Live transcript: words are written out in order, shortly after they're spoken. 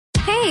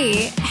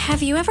Hey,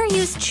 have you ever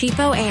used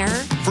Cheapo Air?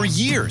 For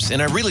years,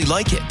 and I really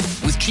like it.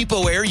 With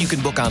Cheapo Air, you can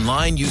book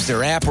online, use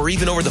their app, or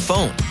even over the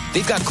phone.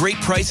 They've got great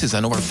prices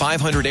on over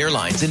 500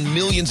 airlines and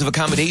millions of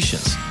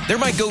accommodations. They're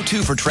my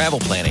go-to for travel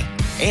planning.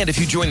 And if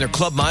you join their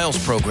Club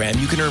Miles program,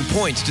 you can earn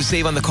points to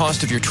save on the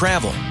cost of your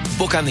travel.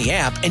 Book on the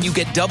app, and you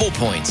get double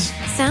points.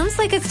 Sounds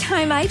like it's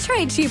time I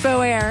tried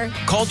Cheapo Air.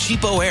 Call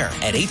Cheapo Air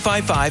at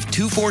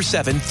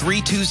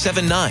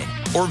 855-247-3279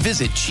 or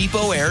visit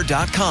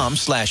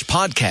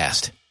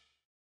cheapoair.com/podcast.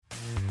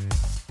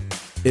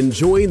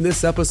 Enjoying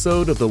this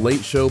episode of The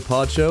Late Show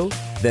Pod Show?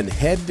 Then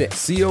head to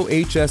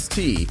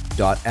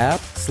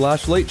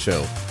cohost.app/Late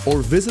Show or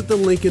visit the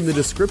link in the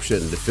description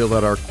to fill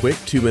out our quick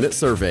 2-minute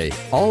survey,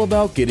 all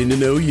about getting to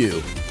know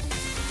you.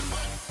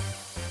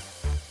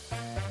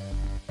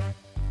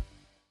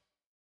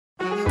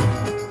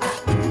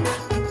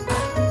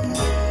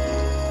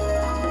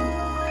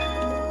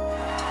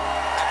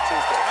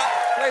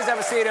 Please have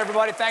a seat,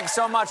 everybody. Thanks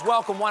so much.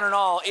 Welcome, one and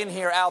all, in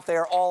here, out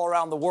there, all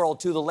around the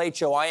world, to The Late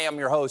Show. I am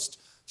your host,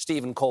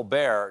 Stephen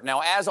Colbert. Now,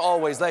 as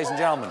always, ladies and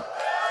gentlemen,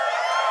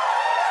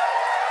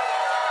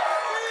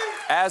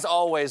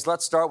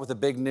 let's start with the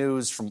big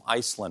news from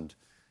Iceland.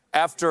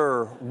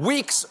 After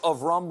weeks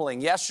of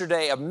rumbling,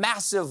 yesterday a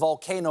massive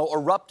volcano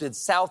erupted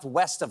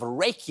southwest of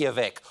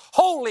Reykjavik.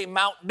 Holy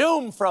Mount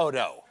Doom,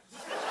 Frodo!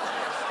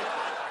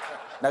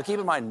 Now, keep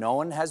in mind, no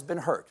one has been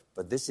hurt,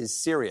 but this is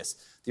serious.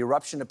 The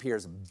eruption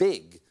appears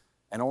big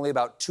and only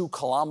about 2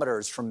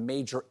 kilometers from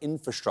major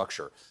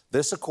infrastructure.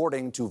 This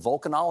according to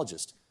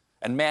volcanologist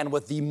and man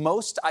with the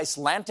most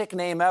Icelandic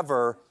name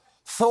ever,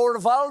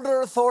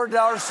 Thorvaldur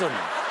Thordarson.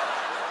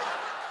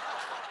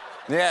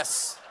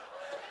 Yes.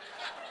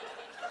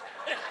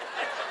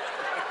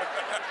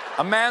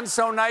 A man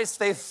so nice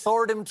they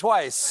thored him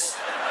twice.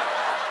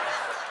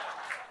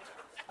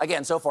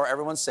 Again, so far,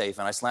 everyone's safe,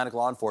 and Icelandic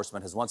law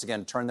enforcement has once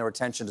again turned their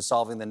attention to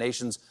solving the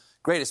nation's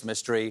greatest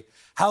mystery: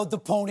 how'd the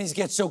ponies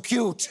get so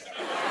cute?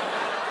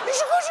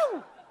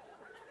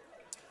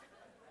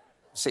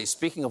 See,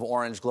 speaking of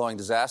orange glowing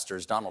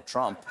disasters, Donald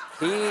Trump,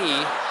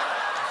 he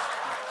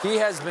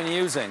has been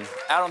using,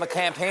 out on the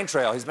campaign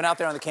trail, he's been out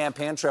there on the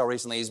campaign trail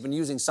recently, he's been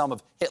using some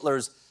of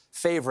Hitler's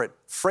favorite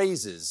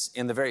phrases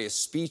in the various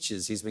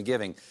speeches he's been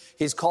giving.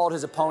 He's called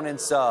his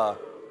opponents,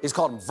 he's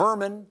called them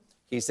vermin.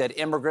 He said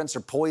immigrants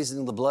are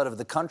poisoning the blood of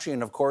the country,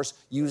 and of course,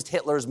 used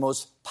Hitler's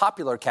most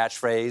popular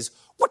catchphrase,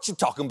 "What you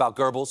talking about,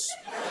 Goebbels?"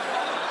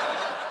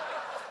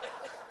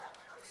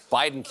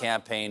 Biden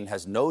campaign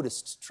has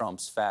noticed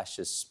Trump's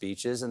fascist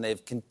speeches, and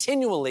they've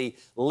continually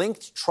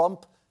linked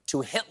Trump to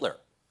Hitler.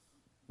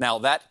 Now,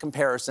 that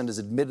comparison is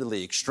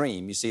admittedly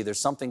extreme. You see, there's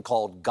something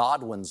called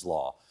Godwin's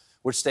Law,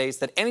 which states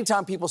that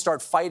anytime people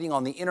start fighting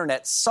on the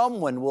internet,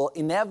 someone will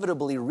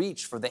inevitably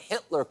reach for the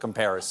Hitler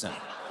comparison.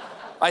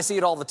 I see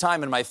it all the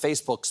time in my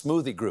Facebook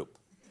smoothie group.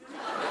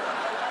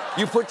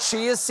 You put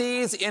chia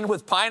seeds in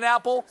with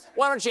pineapple?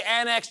 Why don't you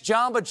annex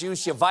Jamba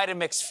Juice, you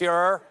Vitamix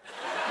Führer?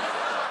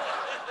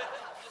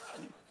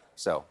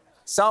 So,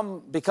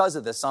 because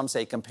of this, some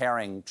say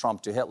comparing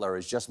Trump to Hitler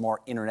is just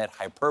more internet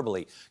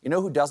hyperbole. You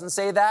know who doesn't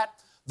say that?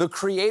 The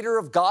creator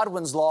of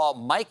Godwin's Law,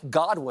 Mike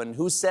Godwin,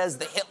 who says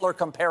the Hitler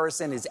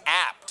comparison is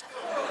apt.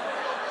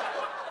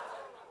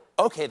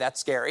 Okay, that's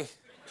scary.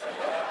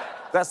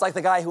 That's like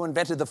the guy who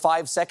invented the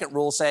 5-second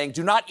rule saying,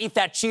 "Do not eat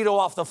that Cheeto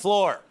off the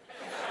floor."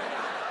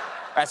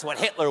 That's what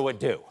Hitler would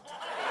do.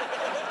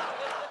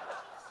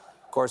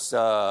 Of course,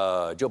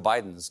 Joe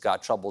Biden's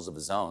got troubles of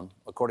his own.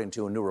 According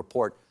to a new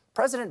report,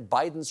 President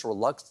Biden's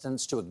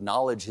reluctance to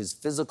acknowledge his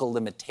physical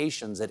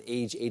limitations at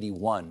age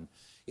 81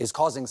 is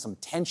causing some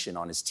tension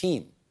on his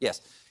team.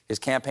 Yes, his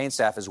campaign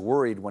staff is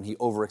worried when he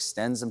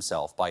overextends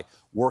himself by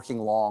working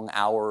long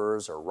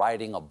hours or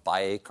riding a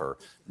bike or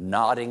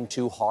nodding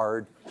too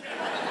hard,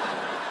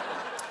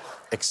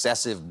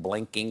 excessive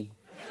blinking.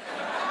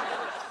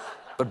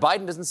 But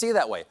Biden doesn't see it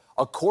that way.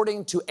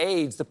 According to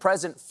AIDS, the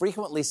president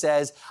frequently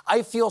says,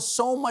 "I feel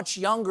so much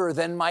younger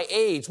than my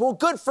age." Well,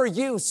 good for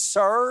you,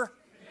 sir.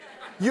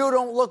 You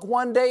don't look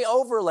one day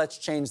over. Let's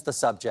change the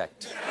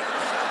subject.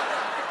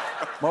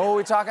 What were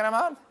we talking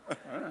about?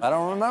 I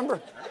don't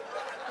remember.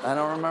 I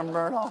don't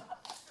remember at all.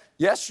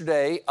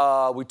 Yesterday,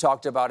 we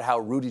talked about how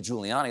Rudy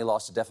Giuliani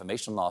lost a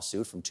defamation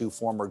lawsuit from 2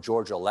 former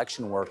Georgia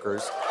election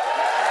workers.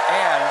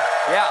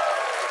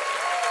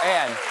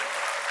 And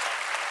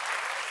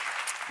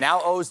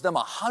now owes them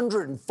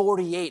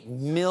 $148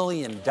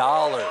 million.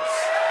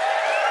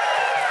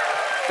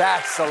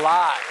 That's a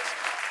lot.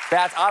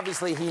 That's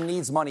obviously he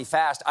needs money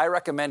fast. I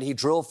recommend he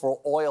drill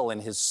for oil in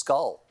his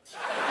skull.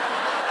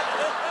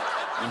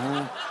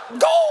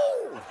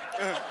 Gold!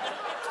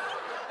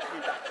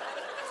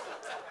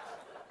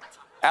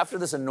 After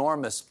this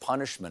enormous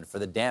punishment for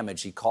the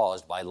damage he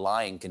caused by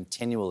lying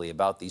continually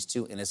about these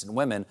 2 innocent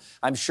women,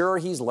 I'm sure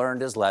he's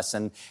learned his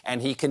lesson,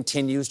 and he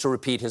continues to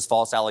repeat his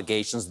false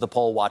allegations the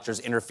poll watchers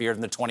interfered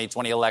in the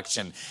 2020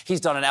 election.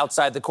 He's done it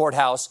outside the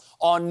courthouse,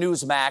 on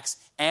Newsmax,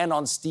 and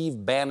on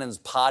Steve Bannon's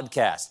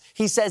podcast.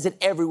 He says it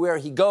everywhere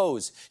he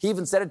goes. He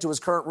even said it to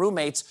his current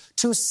roommates,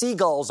 2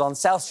 seagulls on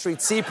South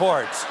Street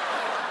Seaport.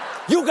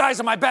 You guys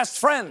are my best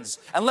friends.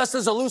 Unless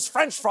there's a loose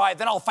French fry,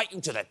 then I'll fight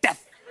you to the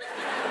death.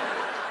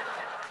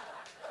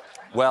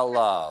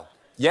 Well,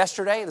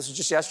 yesterday, this was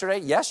just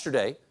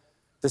yesterday,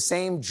 the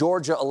same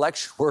Georgia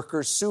election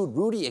workers sued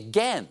Rudy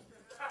again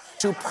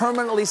to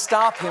permanently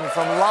stop him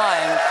from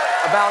lying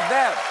about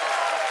them.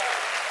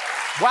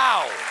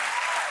 Wow.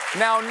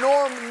 Now,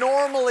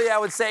 normally I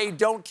would say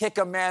don't kick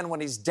a man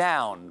when he's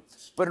down.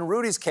 But in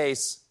Rudy's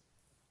case,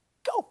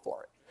 go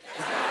for it.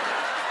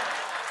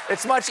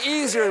 It's much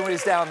easier when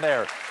he's down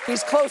there.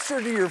 He's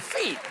closer to your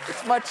feet.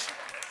 It's a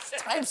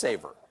time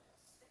saver.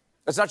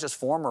 It's not just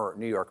former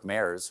New York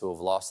mayors who have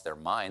lost their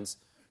minds.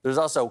 There's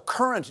also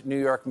current New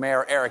York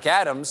Mayor Eric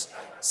Adams,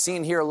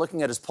 seen here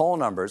looking at his poll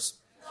numbers.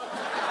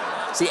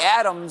 See,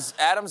 Adams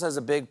has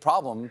a big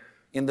problem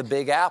in the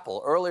Big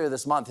Apple. Earlier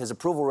this month, his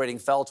approval rating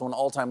fell to an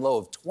all-time low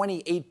of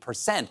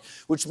 28%,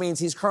 which means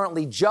he's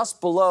currently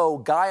just below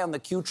guy on the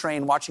Q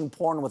train watching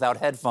porn without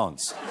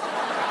headphones.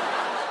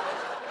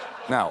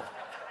 Now,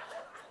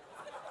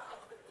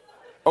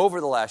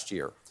 over the last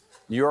year,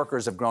 New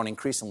Yorkers have grown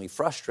increasingly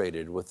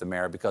frustrated with the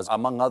mayor because,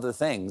 among other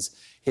things,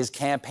 his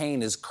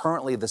campaign is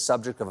currently the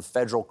subject of a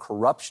federal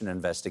corruption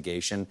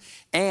investigation,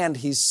 and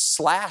he's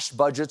slashed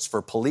budgets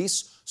for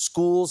police,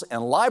 schools,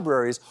 and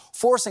libraries,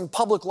 forcing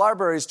public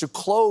libraries to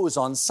close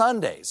on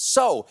Sundays.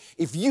 So,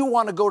 if you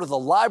want to go to the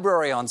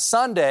library on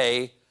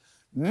Sunday,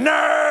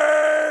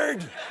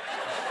 nerd!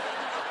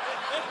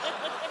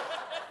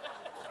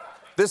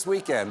 This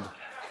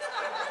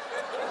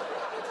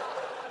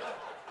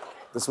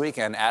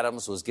weekend,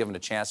 Adams was given a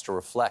chance to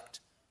reflect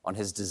on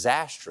his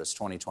disastrous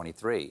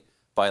 2023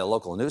 by a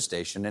local news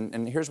station,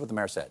 and here's what the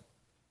mayor said.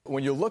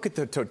 When you look at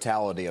the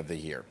totality of the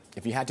year,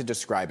 if you had to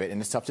describe it, and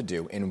it's tough to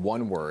do, in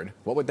one word,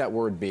 what would that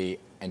word be,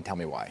 and tell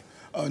me why?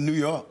 New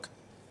York.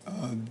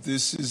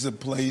 This is a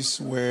place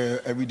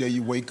where every day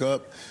you wake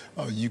up,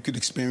 you could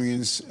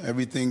experience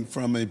everything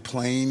from a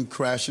plane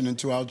crashing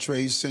into our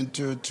trade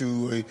center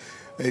to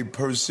a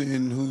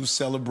person who's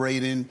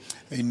celebrating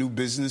a new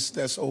business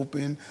that's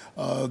open.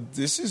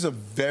 This is a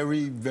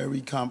very,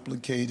 very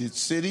complicated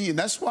city, and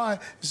that's why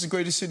it's the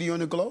greatest city on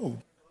the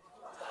globe.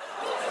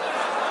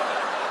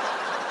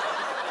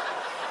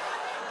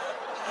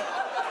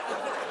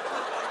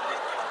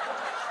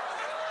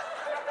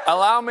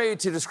 Allow me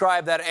to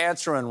describe that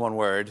answer in one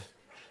word.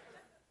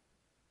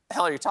 The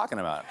hell are you talking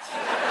about?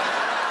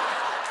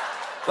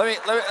 Let me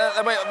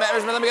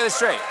get this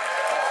straight.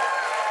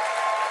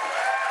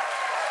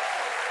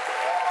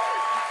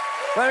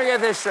 Let me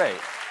get this straight.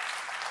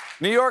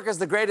 New York is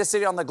the greatest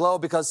city on the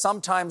globe because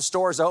sometimes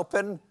stores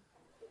open,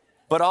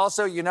 but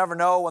also you never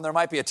know when there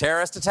might be a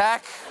terrorist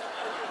attack.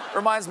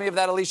 Reminds me of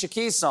that Alicia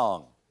Keys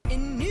song.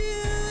 In New York,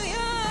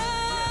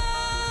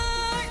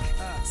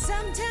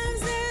 sometimes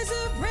there's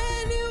a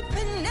brand new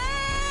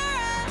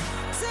Panera,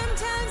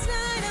 sometimes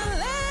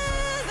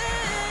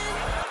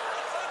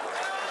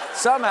 9/11.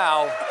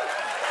 Somehow,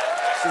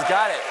 she's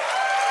got it.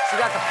 She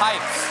got the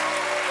pipes.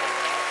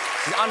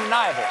 She's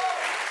undeniable.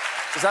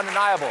 It's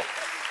undeniable.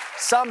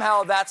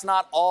 Somehow that's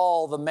not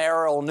all the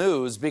mayoral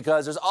news,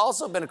 because there's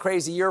also been a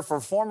crazy year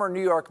for former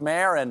New York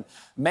mayor and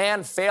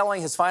man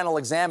failing his final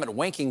exam at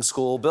winking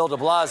school, Bill de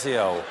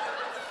Blasio.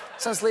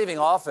 Since leaving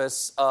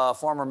office,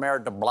 former Mayor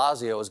de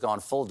Blasio has gone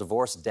full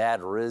divorce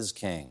dad Riz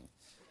King.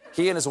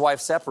 He and his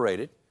wife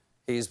separated.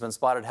 He's been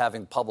spotted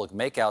having public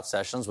makeout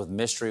sessions with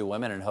mystery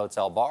women in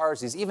hotel bars.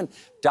 He's even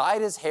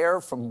dyed his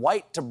hair from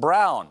white to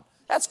brown.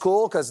 That's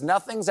cool, because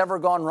nothing's ever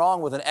gone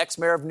wrong with an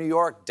ex-mayor of New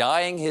York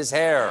dyeing his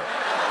hair.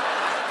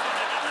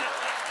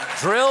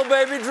 Drill,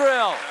 baby,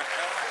 drill.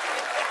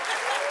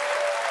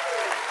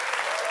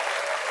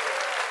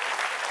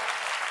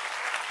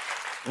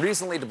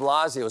 Recently, de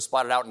Blasio was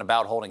spotted out and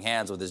about holding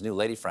hands with his new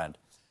lady friend.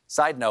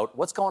 Side note,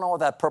 what's going on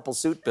with that purple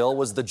suit, Bill?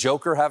 Was the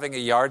Joker having a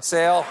yard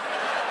sale?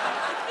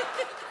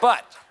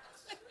 But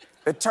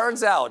it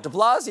turns out de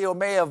Blasio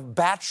may have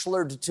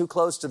bachelored too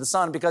close to the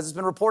sun, because it's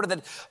been reported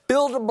that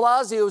Bill de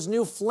Blasio's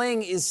new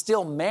fling is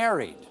still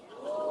married.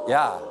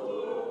 Yeah,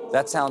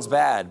 that sounds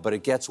bad, but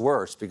it gets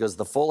worse, because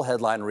the full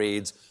headline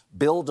reads,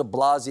 Bill de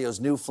Blasio's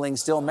new fling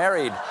still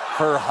married,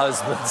 her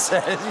husband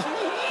said.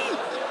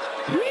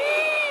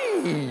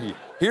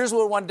 Here's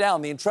what went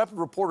down. The intrepid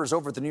reporters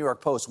over at the New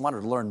York Post wanted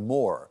to learn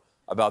more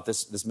about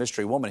this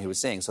mystery woman he was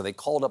seeing, so they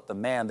called up the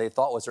man they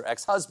thought was her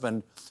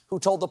ex-husband, who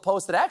told the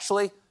Post that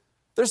actually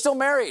they're still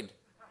married,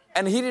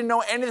 and he didn't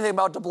know anything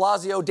about de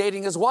Blasio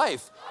dating his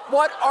wife.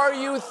 What are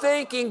you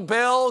thinking,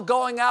 Bill,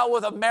 going out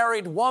with a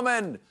married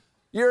woman?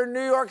 You're in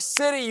New York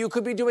City. You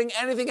could be doing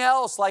anything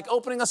else, like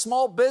opening a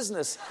small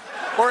business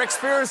or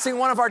experiencing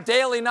one of our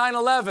daily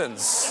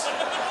 9/11s.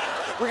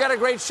 We got a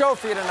great show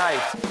for you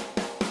tonight.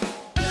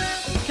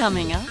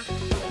 Coming up,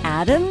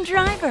 Adam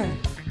Driver.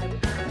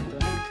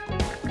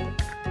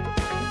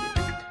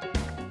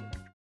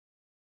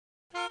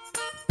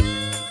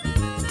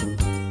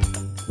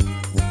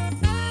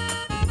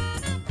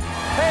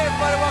 Hey,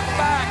 everybody, welcome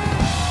back.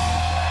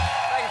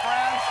 Thank you,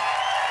 friends.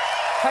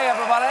 Hey,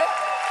 everybody.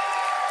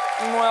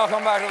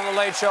 Welcome back to The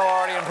Late Show,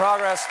 already in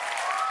progress.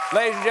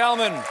 Ladies and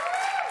gentlemen,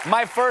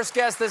 My first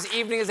guest this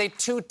evening is a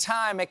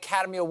two-time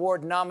Academy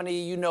Award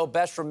nominee. You know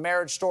best from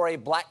Marriage Story,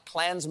 Black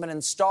Klansman,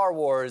 and Star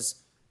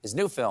Wars. His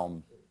new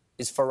film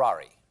is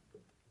Ferrari.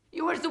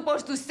 You were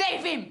supposed to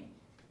save him.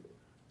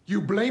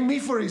 You blame me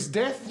for his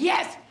death?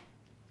 Yes.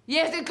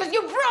 Yes, because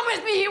you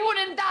promised me he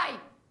wouldn't die.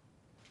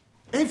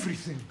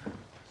 Everything.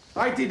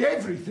 I did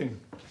everything.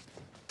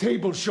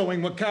 Tables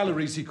showing what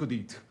calories he could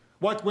eat,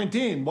 what went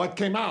in, what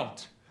came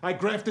out. I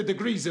graphed the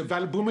degrees of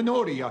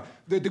albuminuria,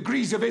 the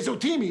degrees of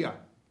azotemia.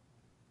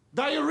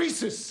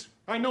 Diuresis.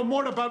 I know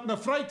more about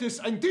nephritis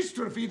and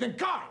dystrophy than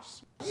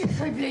cars. Yes,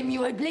 I blame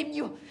you. I blame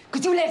you.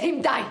 Because you let him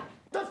die.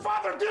 The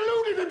father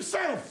deluded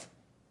himself.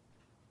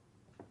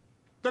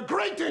 The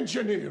great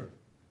engineer.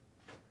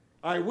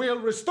 I will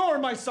restore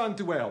my son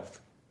to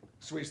health.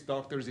 Swiss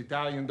doctors,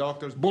 Italian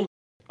doctors, bull.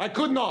 I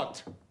could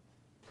not.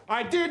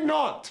 I did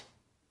not.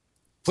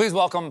 Please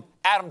welcome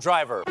Adam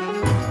Driver.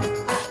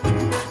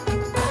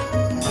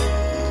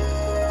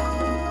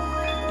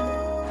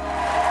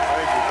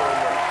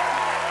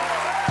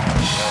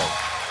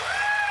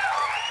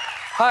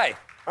 Hi.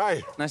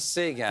 Hi. Nice to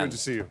see you again. Good to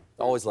see you.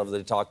 Always lovely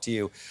to talk to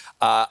you.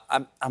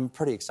 I'm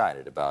pretty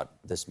excited about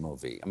this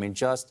movie. I mean,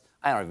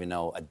 I don't even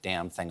know a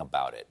damn thing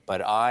about it,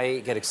 but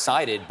I get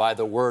excited by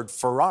the word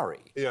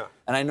Ferrari. Yeah.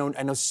 And I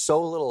know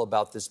so little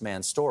about this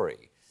man's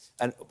story.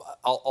 And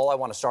all I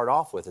want to start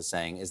off with is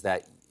saying is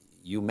that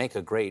you make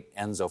a great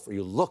Enzo.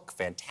 You look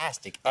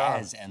fantastic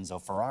as Enzo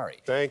Ferrari.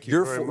 Thank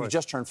you very You much.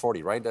 just turned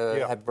 40, right?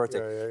 Yeah. Happy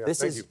birthday. Yeah.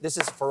 This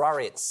is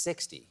Ferrari at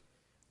 60,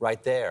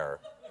 right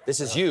there. This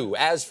is you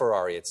as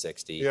Ferrari at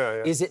 60.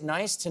 Yeah. Is it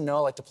nice to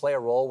know, like, to play a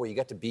role where you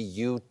get to be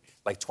you,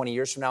 like, 20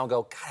 years from now and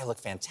go, God, I look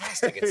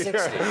fantastic at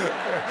 60.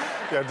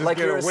 Yeah, just Like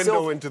get a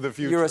window into the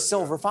future. You're a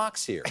silver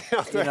fox here,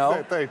 you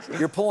know? Thanks.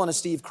 You're pulling a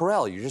Steve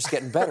Carell. You're just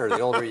getting better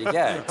the older you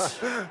get.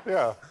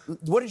 Yeah.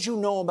 What did you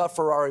know about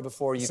Ferrari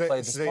before you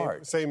played this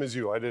part? Same as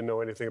you. I didn't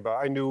know anything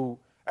about it. I knew,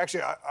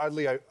 actually,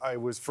 oddly, I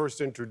was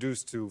first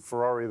introduced to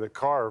Ferrari the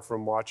car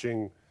from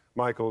watching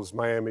Michael's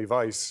Miami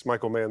Vice,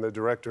 Michael Mann, the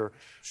director.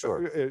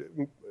 Sure.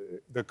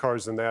 The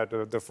cars in that,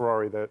 the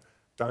Ferrari that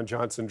Don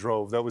Johnson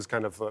drove, that was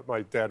kind of,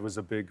 my dad was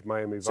a big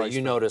Miami Vice So you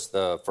fan. noticed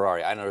the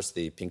Ferrari. I noticed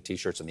the pink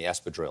T-shirts and the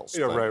espadrilles.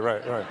 Yeah, but-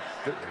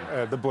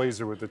 right. The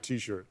blazer with the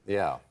T-shirt.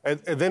 Yeah. And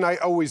then I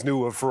always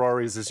knew of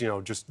Ferraris as,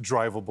 just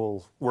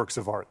drivable works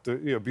of art.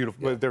 Beautiful.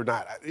 But they're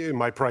not in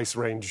my price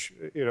range,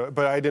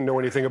 But I didn't know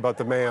anything about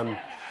the man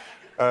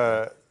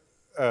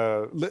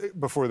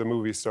before the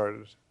movie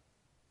started.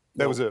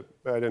 That was it.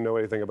 I didn't know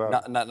anything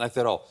about it. Not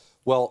at all.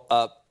 Well,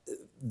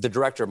 the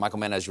director, Michael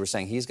Mann, as you were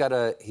saying, he's got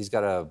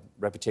a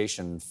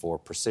reputation for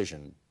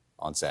precision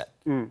on set.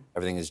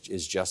 Everything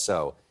is just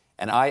so.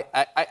 And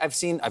I've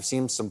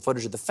seen some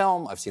footage of the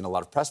film. I've seen a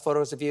lot of press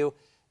photos of you.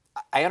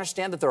 I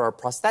understand that there are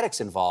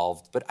prosthetics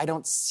involved, but I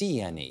don't see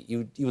any.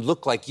 You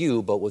look like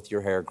you, but with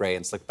your hair gray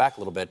and slicked back a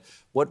little bit.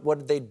 What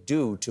did they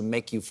do to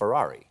make you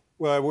Ferrari?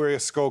 Well, I wear a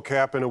skull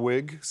cap and a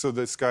wig. So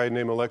this guy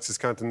named Alexis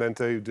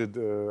Continente, who did,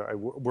 I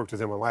worked with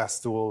him on Last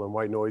Stool and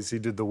White Noise, he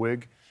did the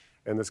wig.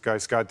 And this guy,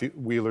 Scott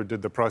Wheeler,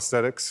 did the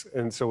prosthetics.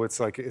 And so it's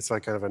like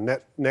kind of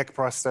a neck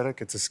prosthetic.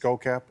 It's a skull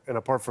cap. And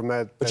apart from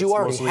that, But you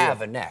already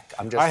have a neck.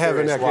 I'm just I have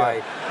a curious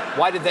neck,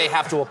 why did they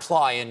have to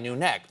apply a new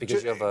neck?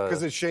 Because you have a...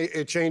 Because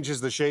it changes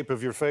the shape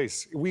of your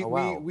face.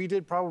 wow. We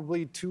did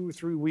probably 2 or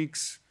 3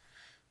 weeks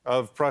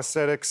of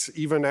prosthetics.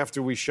 Even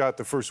after we shot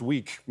the first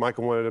week,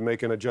 Michael wanted to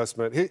make an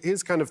adjustment.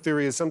 His kind of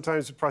theory is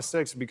sometimes the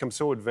prosthetics become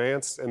so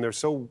advanced and they're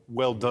so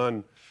well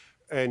done,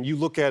 and you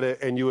look at it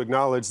and you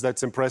acknowledge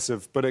that's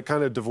impressive, but it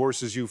kind of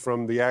divorces you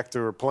from the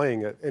actor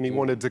playing it. And he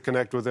wanted to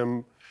connect with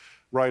him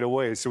right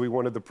away, so he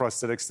wanted the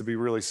prosthetics to be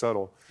really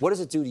subtle. What does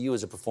it do to you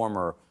as a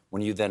performer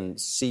when you then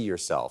see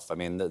yourself? I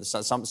mean,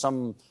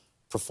 some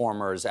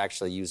performers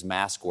actually use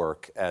mask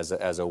work as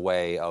a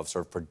way of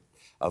sort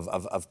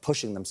of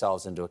pushing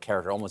themselves into a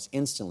character almost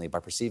instantly by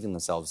perceiving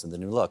themselves in the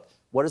new look.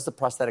 What does the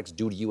prosthetics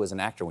do to you as an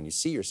actor when you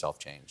see yourself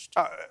changed?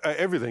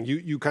 Everything.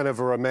 You kind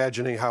of are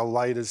imagining how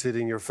light is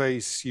hitting your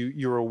face.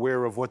 You're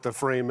aware of what the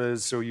frame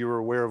is, so you're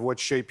aware of what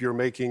shape you're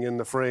making in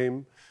the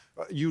frame.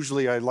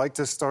 Usually I like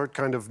to start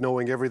kind of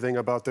knowing everything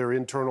about their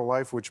internal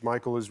life, which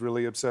Michael is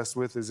really obsessed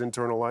with, his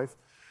internal life.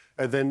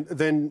 And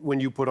then when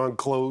you put on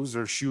clothes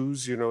or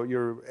shoes,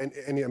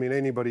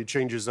 anybody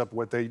changes up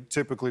what they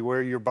typically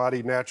wear, your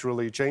body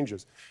naturally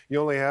changes.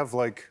 You only have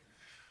like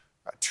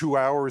 2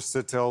 hours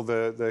to tell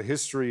the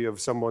history of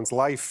someone's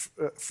life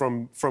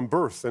from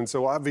birth. And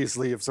so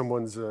obviously if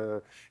someone's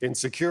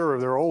insecure or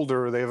they're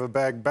older or they have a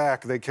bag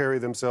back, they carry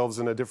themselves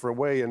in a different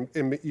way. And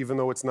even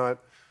though it's not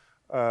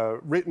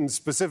written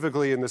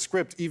specifically in the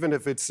script, even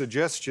if it's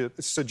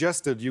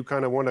suggested, you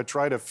kind of want to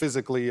try to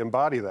physically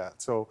embody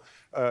that. So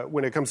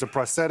when it comes to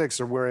prosthetics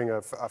or wearing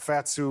a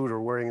fat suit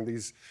or wearing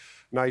these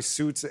nice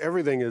suits,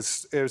 everything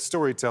is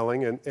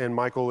storytelling. And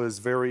Michael is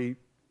very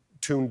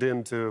tuned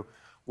into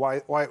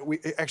why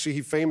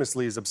he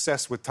famously is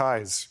obsessed with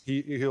ties.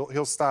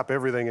 He'll stop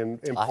everything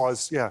and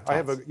pause. Yeah,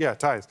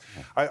 ties.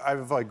 I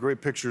have like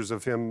great pictures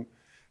of him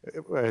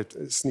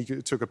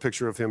took a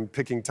picture of him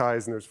picking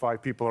ties, and there's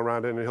 5 people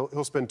around it, and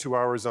he'll spend 2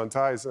 hours on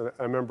ties. And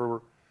I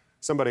remember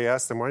somebody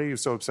asked him, "Why are you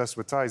so obsessed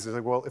with ties?" He's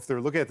like, "Well, if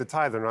they're looking at the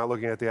tie, they're not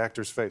looking at the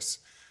actor's face."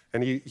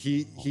 And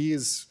he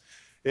is.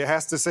 It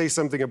has to say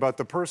something about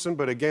the person,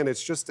 but again,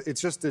 it's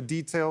just a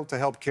detail to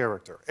help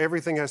character.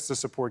 Everything has to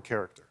support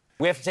character.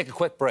 We have to take a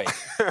quick break.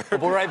 We'll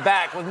be right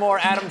back with more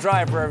Adam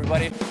Driver,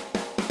 everybody.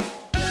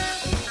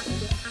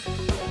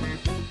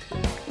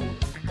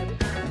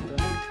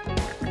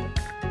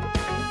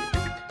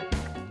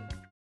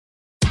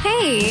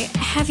 Hey,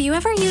 have you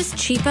ever used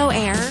Cheapo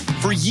Air?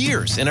 For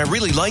years, and I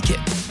really like it.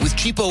 With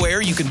Cheapo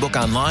Air, you can book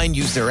online,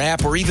 use their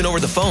app, or even over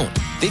the phone.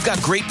 They've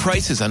got great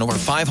prices on over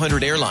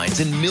 500 airlines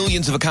and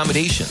millions of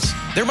accommodations.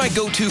 They're my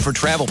go-to for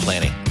travel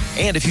planning.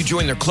 And if you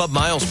join their Club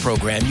Miles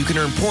program, you can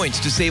earn points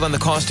to save on the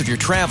cost of your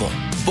travel.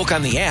 Book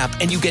on the app,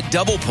 and you get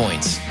double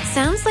points.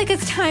 Sounds like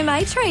it's time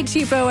I tried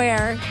Cheapo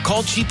Air.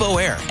 Call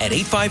Cheapo Air at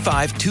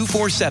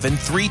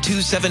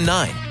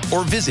 855-247-3279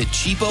 or visit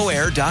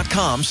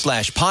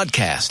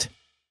cheapoair.com/podcast.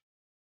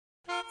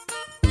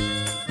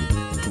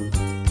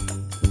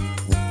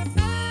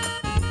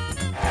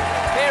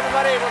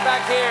 Everybody, we're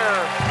back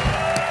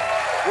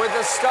here with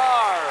the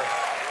star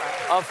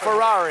of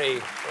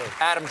Ferrari,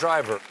 Adam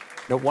Driver.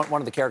 No,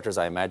 one of the characters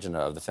I imagine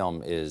of the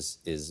film is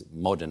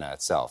Modena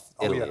itself,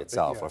 Italy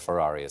itself, where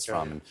Ferrari is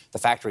from. And the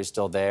factory's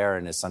still there,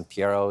 and his son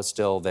Piero is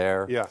still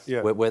there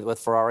with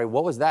Ferrari.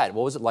 What was that?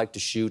 What was it like to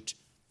shoot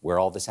where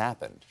all this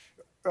happened?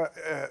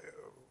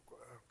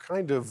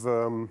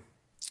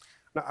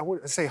 I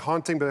wouldn't say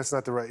haunting, but that's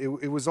not the right.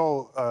 It was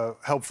all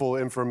helpful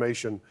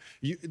information.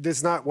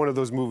 It's not one of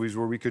those movies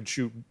where we could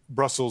shoot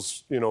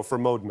Brussels, for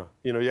Modena.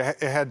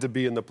 It had to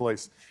be in the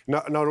place.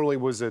 Not only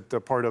was it a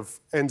part of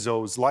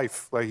Enzo's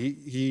life, like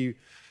the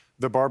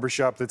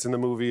barbershop that's in the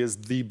movie is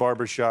the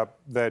barbershop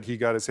that he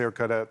got his hair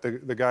cut at.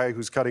 The guy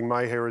who's cutting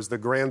my hair is the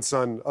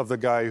grandson of the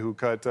guy who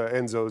cut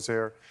Enzo's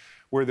hair.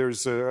 Where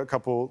there's a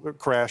couple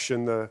crash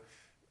in the.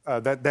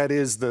 That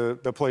is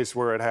the place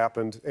where it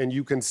happened, and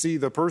you can see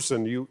the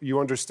person. You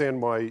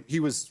understand why he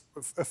was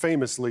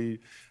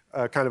famously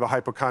kind of a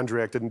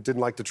hypochondriac and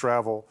didn't like to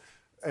travel,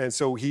 and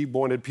so he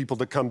wanted people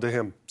to come to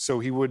him. So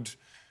he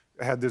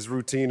had this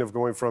routine of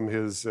going from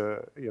his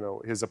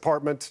his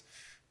apartment,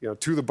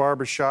 to the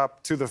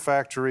barbershop, to the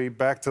factory,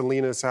 back to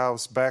Lena's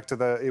house, back to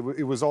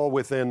it was all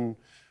within.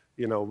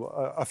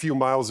 A few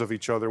miles of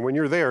each other. When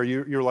you're there,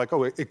 you're like,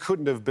 oh, it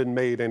couldn't have been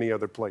made any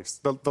other place.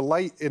 The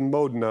light in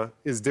Modena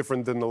is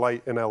different than the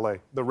light in L.A.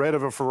 The red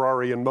of a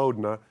Ferrari in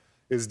Modena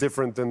is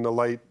different than the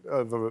light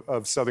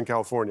of Southern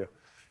California.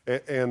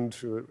 And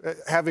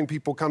having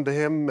people come to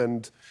him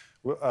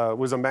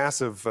was a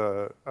massive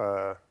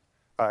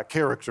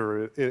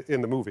character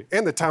in the movie.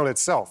 And the town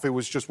itself, it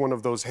was just one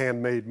of those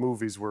handmade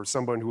movies where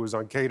someone who was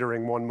on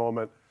catering one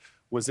moment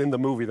was in the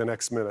movie the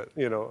next minute.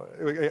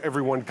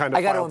 Everyone kind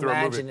of filed through a movie.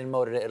 I got to imagine in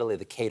Modena, Italy,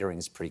 the catering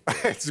is pretty good.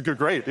 It's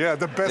great, yeah.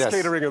 The best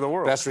catering in the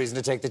world. Best reason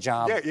to take the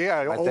job.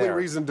 Yeah. Not only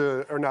reason,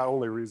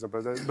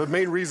 but the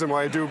main reason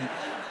why I do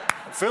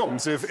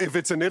films. If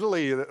it's in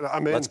Italy,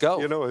 I'm in. Let's go.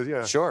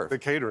 Sure. The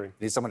catering.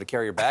 Need someone to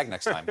carry your bag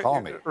next time.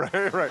 Call me.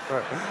 Right.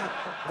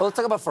 Well, let's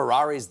talk about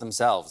Ferraris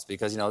themselves,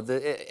 because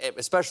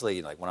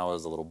especially like when I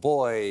was a little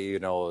boy, I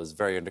was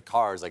very into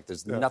cars. Like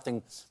there's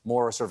nothing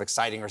more sort of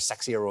exciting or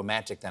sexy or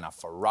romantic than a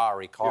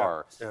Ferrari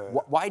car. Yeah.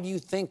 Why do you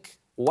think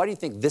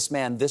this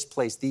man, this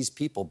place, these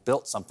people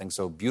built something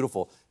so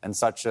beautiful and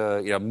such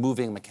a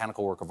moving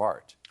mechanical work of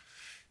art?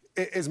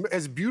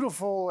 As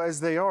beautiful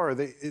as they are,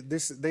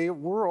 they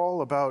were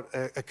all about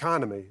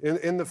economy.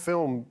 In the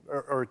film,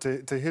 or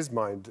to his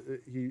mind,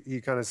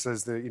 he kind of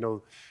says that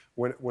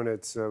when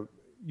it's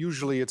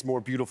usually it's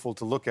more beautiful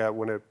to look at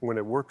when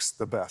it works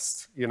the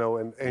best.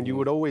 And you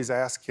would always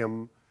ask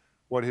him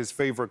what his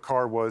favorite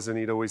car was, and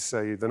he'd always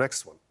say the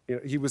next one.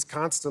 He was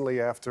constantly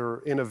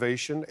after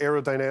innovation.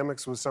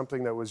 Aerodynamics was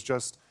something that was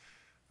just.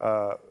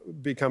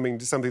 Becoming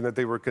something that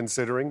they were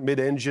considering.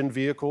 Mid-engine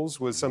vehicles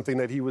was something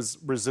that he was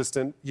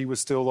resistant. He was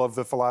still of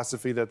the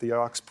philosophy that the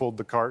ox pulled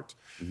the cart.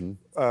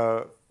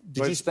 Mm-hmm.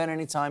 Did you spend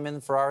any time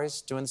in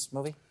Ferraris doing this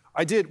movie?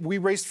 I did. We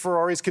raced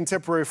Ferraris,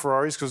 contemporary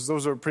Ferraris, because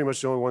those are pretty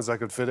much the only ones I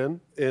could fit in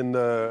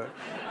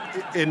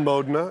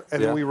Modena.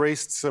 And then we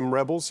raced some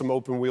Rebels, some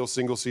open-wheel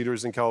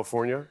single-seaters in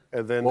California.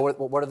 And then what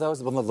are those?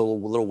 The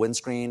little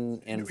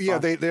windscreen in front? Yeah,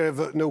 they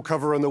have no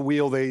cover on the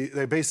wheel.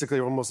 They basically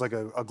are almost like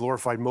a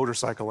glorified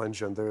motorcycle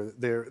engine.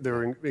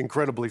 They're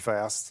incredibly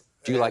fast.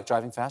 Do you like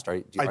driving fast?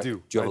 I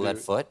do. Do you have a lead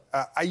foot?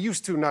 I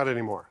used to, not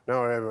anymore.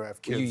 No, I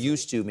have kids. You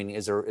used to, meaning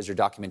is there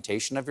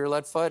documentation of your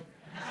lead foot?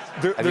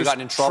 Have you gotten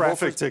in trouble?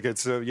 Traffic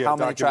tickets. How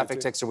many traffic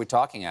tickets are we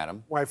talking,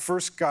 Adam? When I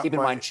first got Keep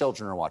in mind,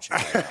 children are watching.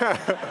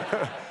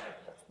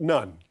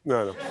 None.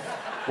 No.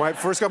 When I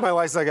first got my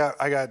license,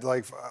 I got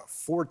like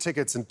 4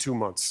 tickets in 2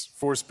 months.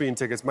 4 speeding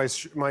tickets.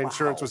 My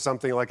insurance was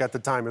something like, at the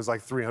time, it was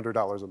like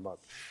 $300 a month.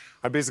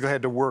 I basically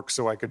had to work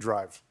so I could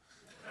drive.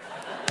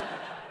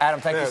 Adam,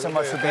 thank you so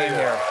much for being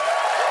here.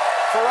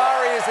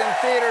 Ferrari is in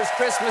theaters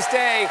Christmas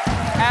Day.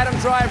 Adam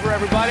Driver,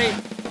 everybody.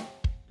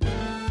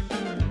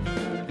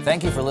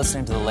 Thank you for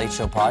listening to The Late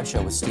Show Pod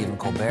Show with Stephen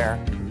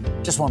Colbert.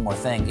 Just one more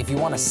thing. If you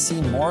want to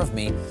see more of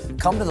me,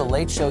 come to The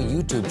Late Show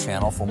YouTube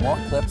channel for more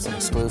clips and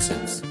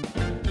exclusives.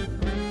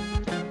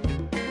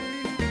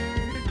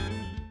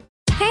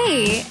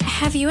 Hey,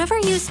 have you ever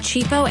used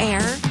Cheapo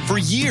Air? For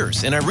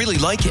years, and I really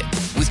like it.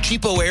 With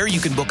Cheapo Air, you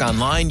can book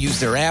online, use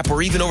their app,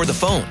 or even over the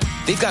phone.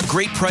 They've got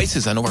great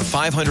prices on over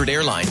 500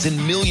 airlines and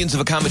millions of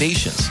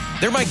accommodations.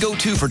 They're my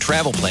go-to for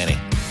travel planning.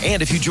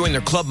 And if you join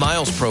their Club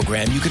Miles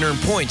program, you can earn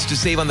points to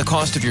save on the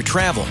cost of your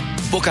travel.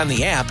 Book on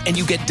the app, and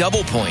you get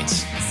double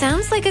points.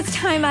 Sounds like it's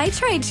time I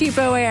tried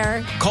Cheapo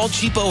Air. Call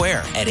Cheapo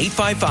Air at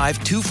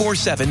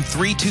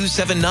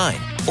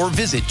 855-247-3279 or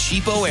visit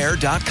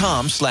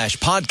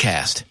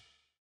cheapoair.com/podcast.